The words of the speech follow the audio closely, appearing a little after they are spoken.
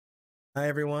Hi,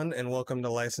 everyone, and welcome to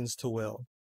License to Will.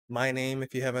 My name,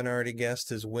 if you haven't already guessed,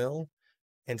 is Will,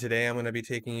 and today I'm going to be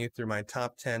taking you through my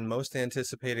top 10 most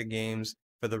anticipated games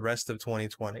for the rest of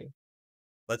 2020.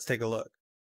 Let's take a look.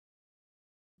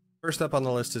 First up on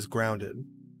the list is Grounded,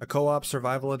 a co-op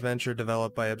survival adventure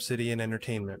developed by Obsidian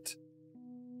Entertainment.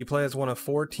 You play as one of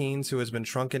 4 teens who has been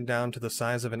shrunken down to the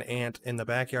size of an ant in the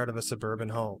backyard of a suburban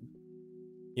home.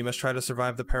 You must try to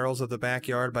survive the perils of the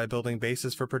backyard by building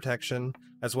bases for protection,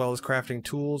 as well as crafting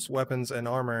tools, weapons, and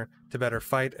armor to better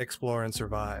fight, explore, and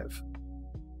survive.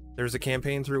 There is a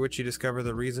campaign through which you discover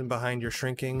the reason behind your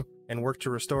shrinking and work to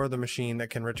restore the machine that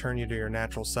can return you to your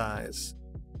natural size.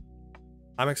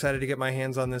 I'm excited to get my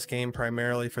hands on this game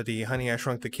primarily for the Honey I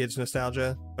Shrunk the Kids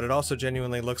nostalgia, but it also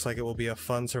genuinely looks like it will be a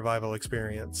fun survival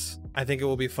experience. I think it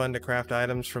will be fun to craft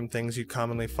items from things you'd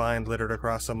commonly find littered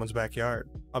across someone's backyard.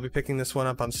 I'll be picking this one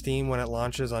up on Steam when it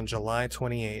launches on July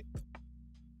 28th.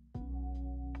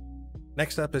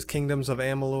 Next up is Kingdoms of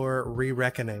Amalur: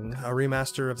 Re-Reckoning, a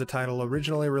remaster of the title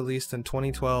originally released in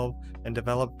 2012 and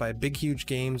developed by Big Huge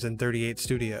Games and 38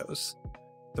 Studios.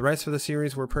 The rights for the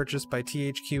series were purchased by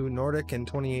THQ Nordic in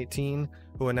 2018,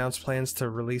 who announced plans to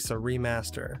release a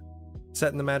remaster.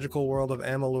 Set in the magical world of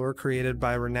Amalur created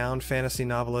by renowned fantasy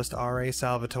novelist R.A.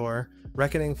 Salvatore,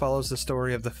 Reckoning follows the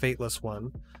story of the Fateless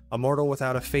One, a mortal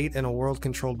without a fate in a world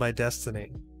controlled by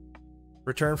destiny.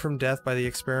 Returned from death by the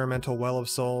experimental Well of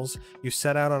Souls, you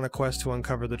set out on a quest to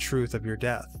uncover the truth of your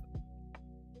death.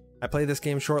 I played this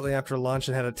game shortly after launch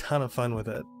and had a ton of fun with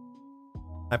it.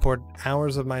 I poured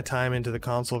hours of my time into the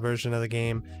console version of the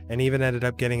game and even ended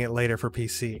up getting it later for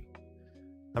PC.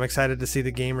 I'm excited to see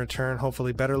the game return,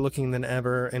 hopefully better looking than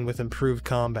ever and with improved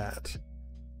combat.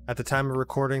 At the time of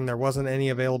recording, there wasn't any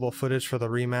available footage for the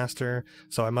remaster,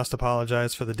 so I must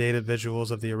apologize for the dated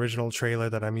visuals of the original trailer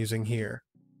that I'm using here.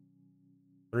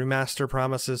 The remaster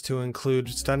promises to include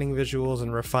stunning visuals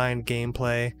and refined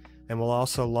gameplay, and will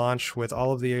also launch with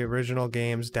all of the original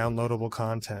game's downloadable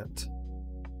content.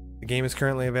 The game is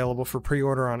currently available for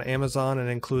pre-order on Amazon and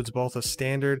includes both a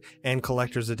standard and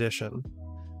collector's edition.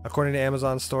 According to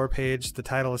Amazon's store page, the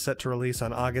title is set to release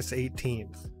on August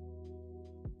 18th.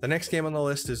 The next game on the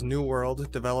list is New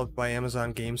World, developed by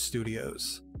Amazon Game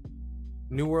Studios.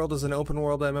 New World is an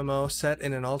open-world MMO set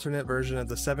in an alternate version of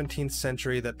the 17th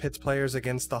century that pits players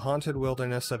against the haunted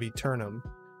wilderness of Eternum,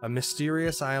 a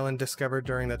mysterious island discovered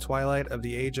during the twilight of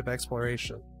the Age of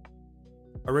Exploration.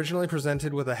 Originally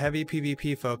presented with a heavy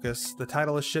PvP focus, the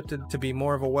title is shifted to be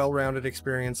more of a well-rounded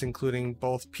experience including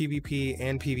both PvP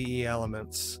and PvE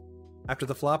elements. After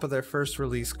the flop of their first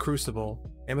release, Crucible,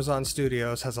 Amazon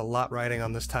Studios has a lot riding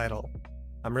on this title.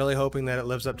 I'm really hoping that it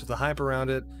lives up to the hype around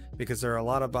it, because there are a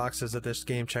lot of boxes that this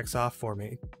game checks off for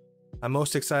me. I'm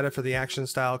most excited for the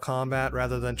action-style combat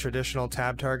rather than traditional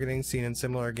tab targeting seen in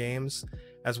similar games,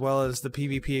 as well as the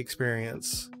PvP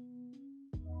experience.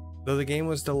 Though the game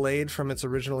was delayed from its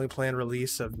originally planned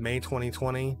release of May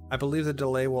 2020, I believe the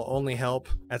delay will only help,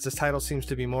 as this title seems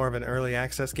to be more of an early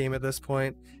access game at this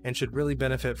point, and should really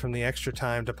benefit from the extra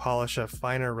time to polish a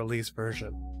finer release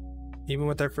version. Even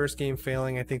with their first game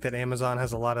failing, I think that Amazon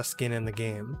has a lot of skin in the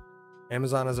game.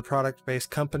 Amazon is a product-based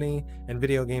company, and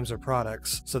video games are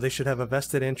products, so they should have a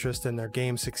vested interest in their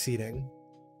game succeeding.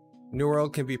 New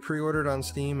World can be pre-ordered on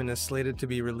Steam and is slated to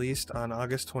be released on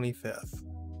August 25th.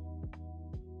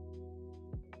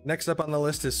 Next up on the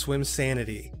list is Swim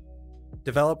Sanity.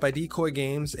 Developed by Decoy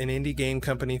Games, an indie game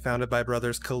company founded by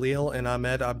brothers Khalil and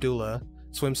Ahmed Abdullah,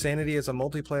 Swim Sanity is a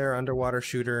multiplayer underwater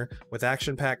shooter with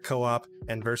action-packed co-op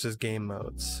and versus game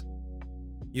modes.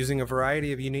 Using a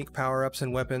variety of unique power-ups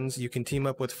and weapons, you can team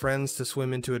up with friends to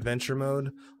swim into adventure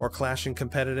mode, or clash in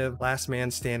competitive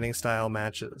last-man-standing style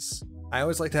matches. I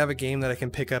always like to have a game that I can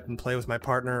pick up and play with my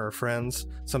partner or friends,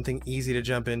 something easy to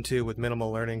jump into with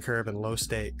minimal learning curve and low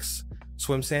stakes.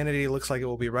 Swim Sanity looks like it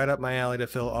will be right up my alley to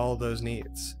fill all of those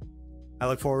needs. I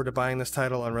look forward to buying this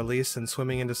title on release and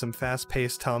swimming into some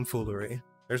fast-paced tomfoolery.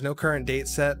 There's no current date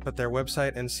set, but their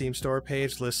website and Steam store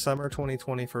page lists summer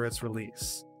 2020 for its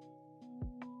release.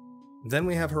 Then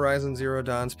we have Horizon Zero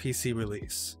Dawn's PC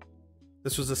release.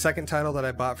 This was the second title that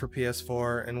I bought for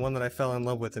PS4 and one that I fell in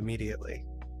love with immediately.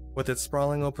 With its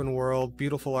sprawling open world,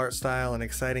 beautiful art style, and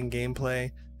exciting gameplay,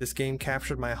 this game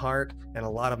captured my heart and a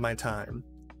lot of my time.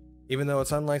 Even though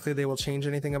it's unlikely they will change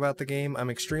anything about the game, I'm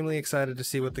extremely excited to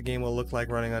see what the game will look like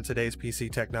running on today's PC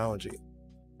technology.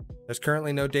 There's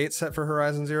currently no date set for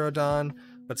Horizon Zero Dawn,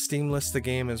 but Steam lists the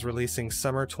game as releasing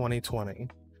summer 2020.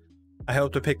 I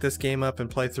hope to pick this game up and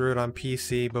play through it on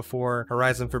PC before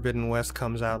Horizon Forbidden West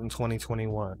comes out in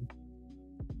 2021.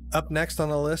 Up next on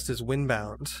the list is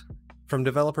Windbound. From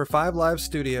developer 5 Live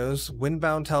Studios,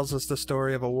 Windbound tells us the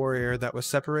story of a warrior that was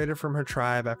separated from her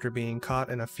tribe after being caught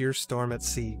in a fierce storm at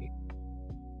sea.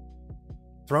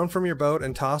 Thrown from your boat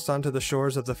and tossed onto the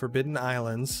shores of the Forbidden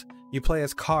Islands, you play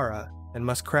as Kara and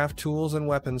must craft tools and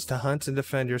weapons to hunt and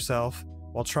defend yourself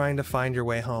while trying to find your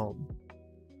way home.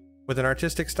 With an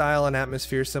artistic style and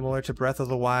atmosphere similar to Breath of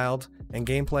the Wild, and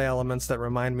gameplay elements that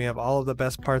remind me of all of the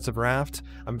best parts of Raft,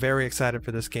 I'm very excited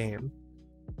for this game.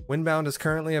 Windbound is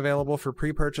currently available for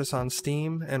pre-purchase on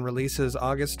Steam and releases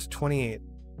August 28th.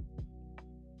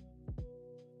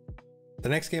 The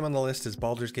next game on the list is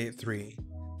Baldur's Gate 3.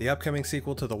 The upcoming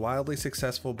sequel to the wildly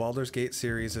successful Baldur's Gate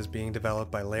series is being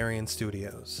developed by Larian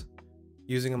Studios.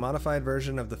 Using a modified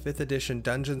version of the 5th edition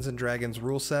Dungeons & Dragons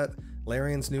rule set,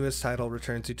 Larian's newest title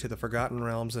returns you to the Forgotten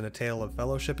Realms in a tale of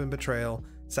fellowship and betrayal,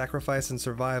 sacrifice and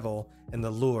survival, and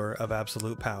the lure of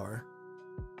absolute power.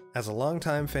 As a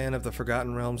longtime fan of the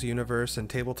Forgotten Realms universe and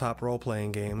tabletop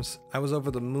role-playing games, I was over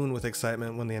the moon with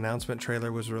excitement when the announcement trailer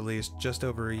was released just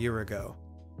over a year ago.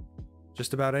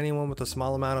 Just about anyone with a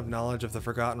small amount of knowledge of the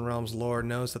Forgotten Realms lore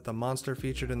knows that the monster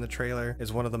featured in the trailer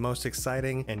is one of the most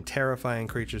exciting and terrifying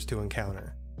creatures to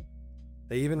encounter.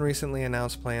 They even recently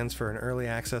announced plans for an early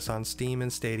access on Steam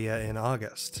and Stadia in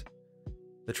August.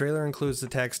 The trailer includes the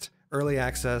text, "Early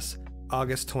Access,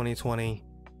 August 2020,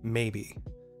 maybe."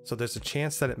 So there's a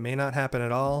chance that it may not happen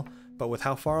at all, but with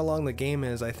how far along the game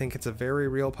is, I think it's a very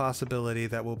real possibility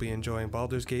that we'll be enjoying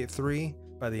Baldur's Gate 3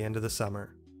 by the end of the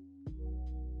summer.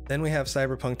 Then we have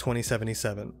Cyberpunk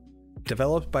 2077.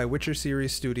 Developed by Witcher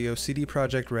series studio CD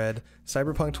Projekt Red,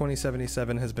 Cyberpunk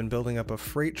 2077 has been building up a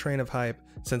freight train of hype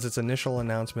since its initial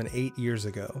announcement 8 years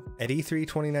ago. At E3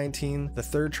 2019, the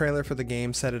third trailer for the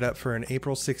game set it up for an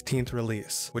April 16th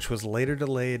release, which was later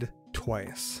delayed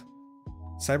twice.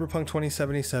 Cyberpunk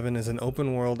 2077 is an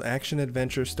open-world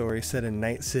action-adventure story set in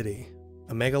Night City,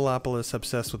 a megalopolis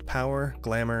obsessed with power,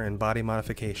 glamour, and body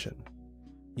modification.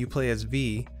 You play as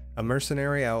V, a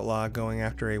mercenary outlaw going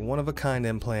after a one-of-a-kind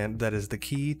implant that is the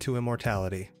key to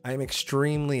immortality. I am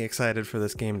extremely excited for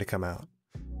this game to come out.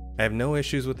 I have no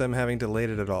issues with them having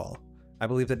delayed it at all. I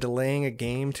believe that delaying a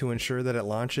game to ensure that it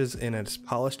launches in as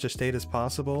polished a state as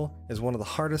possible is one of the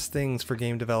hardest things for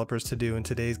game developers to do in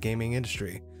today's gaming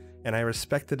industry, and I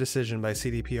respect the decision by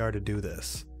CDPR to do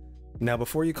this. Now,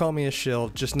 before you call me a shill,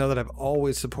 just know that I've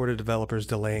always supported developers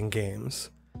delaying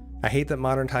games. I hate that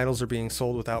modern titles are being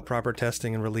sold without proper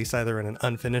testing and released either in an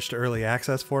unfinished early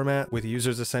access format, with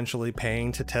users essentially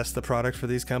paying to test the product for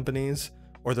these companies,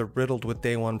 or they're riddled with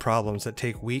day one problems that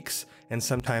take weeks and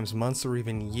sometimes months or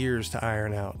even years to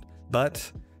iron out.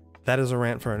 But that is a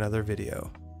rant for another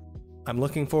video. I'm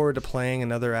looking forward to playing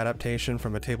another adaptation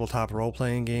from a tabletop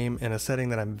role-playing game in a setting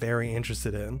that I'm very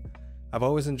interested in. I've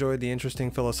always enjoyed the interesting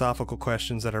philosophical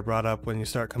questions that are brought up when you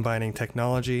start combining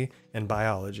technology and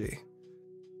biology.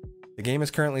 The game is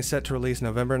currently set to release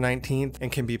November 19th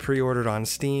and can be pre-ordered on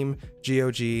Steam,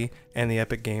 GOG, and the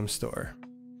Epic Games Store.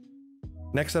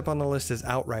 Next up on the list is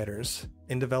Outriders.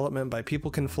 In development by People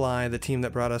Can Fly, the team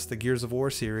that brought us the Gears of War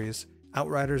series,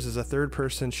 Outriders is a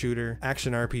third-person shooter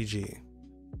action RPG.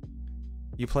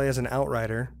 You play as an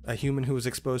outrider, a human who was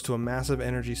exposed to a massive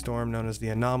energy storm known as the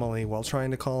Anomaly while trying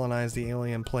to colonize the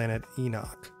alien planet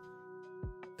Enoch.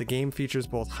 The game features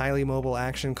both highly mobile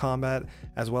action combat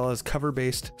as well as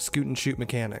cover-based scoot-and-shoot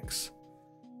mechanics.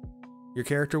 Your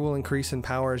character will increase in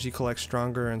power as you collect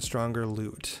stronger and stronger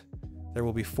loot. There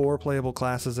will be 4 playable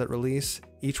classes at release,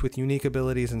 each with unique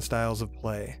abilities and styles of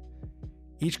play.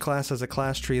 Each class has a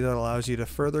class tree that allows you to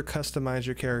further customize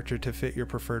your character to fit your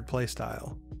preferred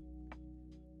playstyle.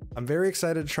 I'm very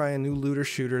excited to try a new looter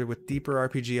shooter with deeper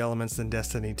RPG elements than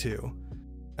Destiny 2.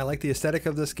 I like the aesthetic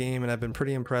of this game and I've been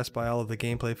pretty impressed by all of the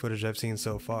gameplay footage I've seen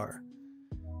so far.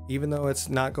 Even though it's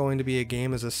not going to be a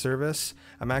game as a service,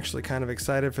 I'm actually kind of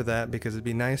excited for that because it'd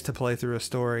be nice to play through a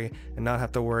story and not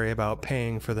have to worry about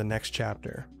paying for the next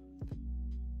chapter.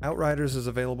 Outriders is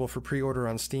available for pre-order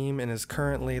on Steam and is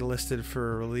currently listed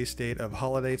for a release date of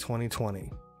holiday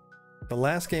 2020. The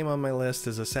last game on my list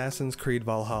is Assassin's Creed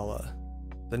Valhalla.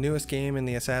 The newest game in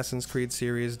the Assassin's Creed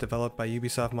series developed by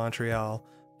Ubisoft Montreal,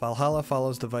 Valhalla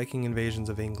follows the Viking invasions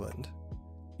of England.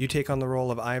 You take on the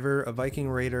role of Ivar, a Viking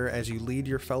raider, as you lead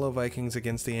your fellow Vikings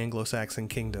against the Anglo-Saxon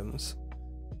kingdoms.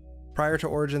 Prior to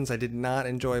Origins, I did not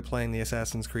enjoy playing the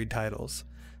Assassin's Creed titles.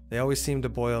 They always seemed to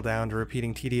boil down to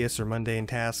repeating tedious or mundane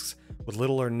tasks with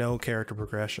little or no character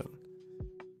progression.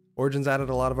 Origins added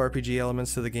a lot of RPG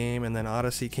elements to the game, and then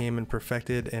Odyssey came and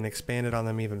perfected and expanded on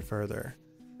them even further.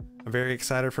 I'm very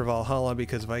excited for Valhalla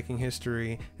because Viking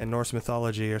history and Norse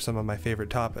mythology are some of my favorite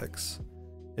topics.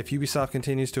 If Ubisoft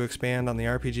continues to expand on the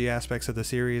RPG aspects of the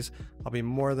series, I'll be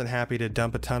more than happy to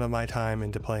dump a ton of my time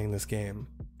into playing this game.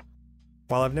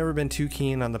 While I've never been too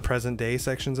keen on the present day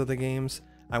sections of the games,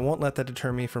 I won't let that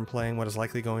deter me from playing what is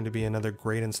likely going to be another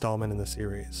great installment in the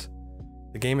series.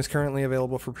 The game is currently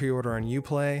available for pre-order on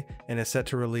Uplay and is set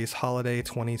to release holiday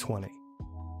 2020.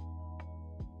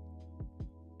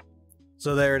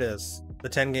 So there it is, the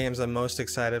 10 games I'm most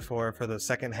excited for the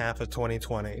second half of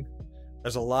 2020.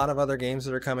 There's a lot of other games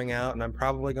that are coming out, and I'm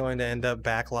probably going to end up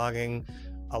backlogging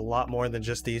a lot more than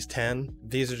just these 10.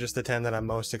 These are just the 10 that I'm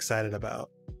most excited about.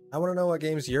 I want to know what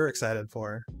games you're excited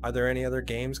for. Are there any other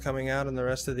games coming out in the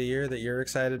rest of the year that you're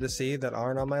excited to see that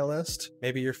aren't on my list?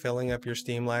 Maybe you're filling up your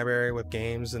Steam library with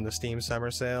games in the Steam summer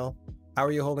sale. How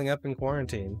are you holding up in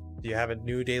quarantine? Do you have a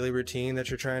new daily routine that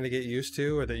you're trying to get used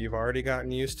to, or that you've already gotten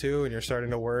used to and you're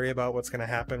starting to worry about what's going to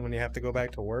happen when you have to go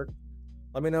back to work?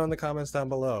 Let me know in the comments down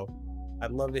below. I'd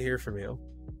love to hear from you.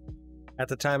 At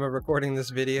the time of recording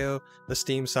this video, the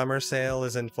Steam summer sale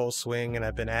is in full swing and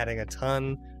I've been adding a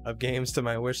ton of games to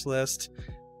my wish list.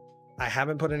 I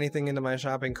haven't put anything into my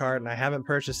shopping cart and I haven't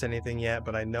purchased anything yet,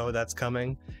 but I know that's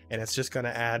coming, and it's just going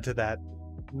to add to that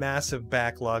massive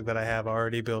backlog that I have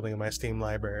already building in my Steam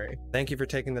library. Thank you for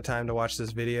taking the time to watch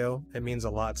this video. It means a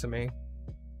lot to me.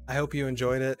 I hope you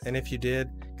enjoyed it, and if you did,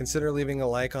 consider leaving a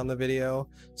like on the video.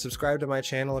 Subscribe to my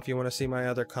channel if you want to see my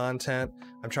other content.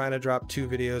 I'm trying to drop 2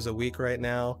 videos a week right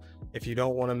now. If you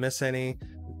don't want to miss any,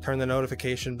 turn the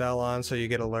notification bell on so you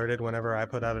get alerted whenever I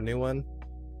put out a new one.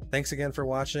 Thanks again for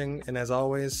watching, and as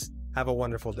always, have a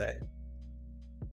wonderful day.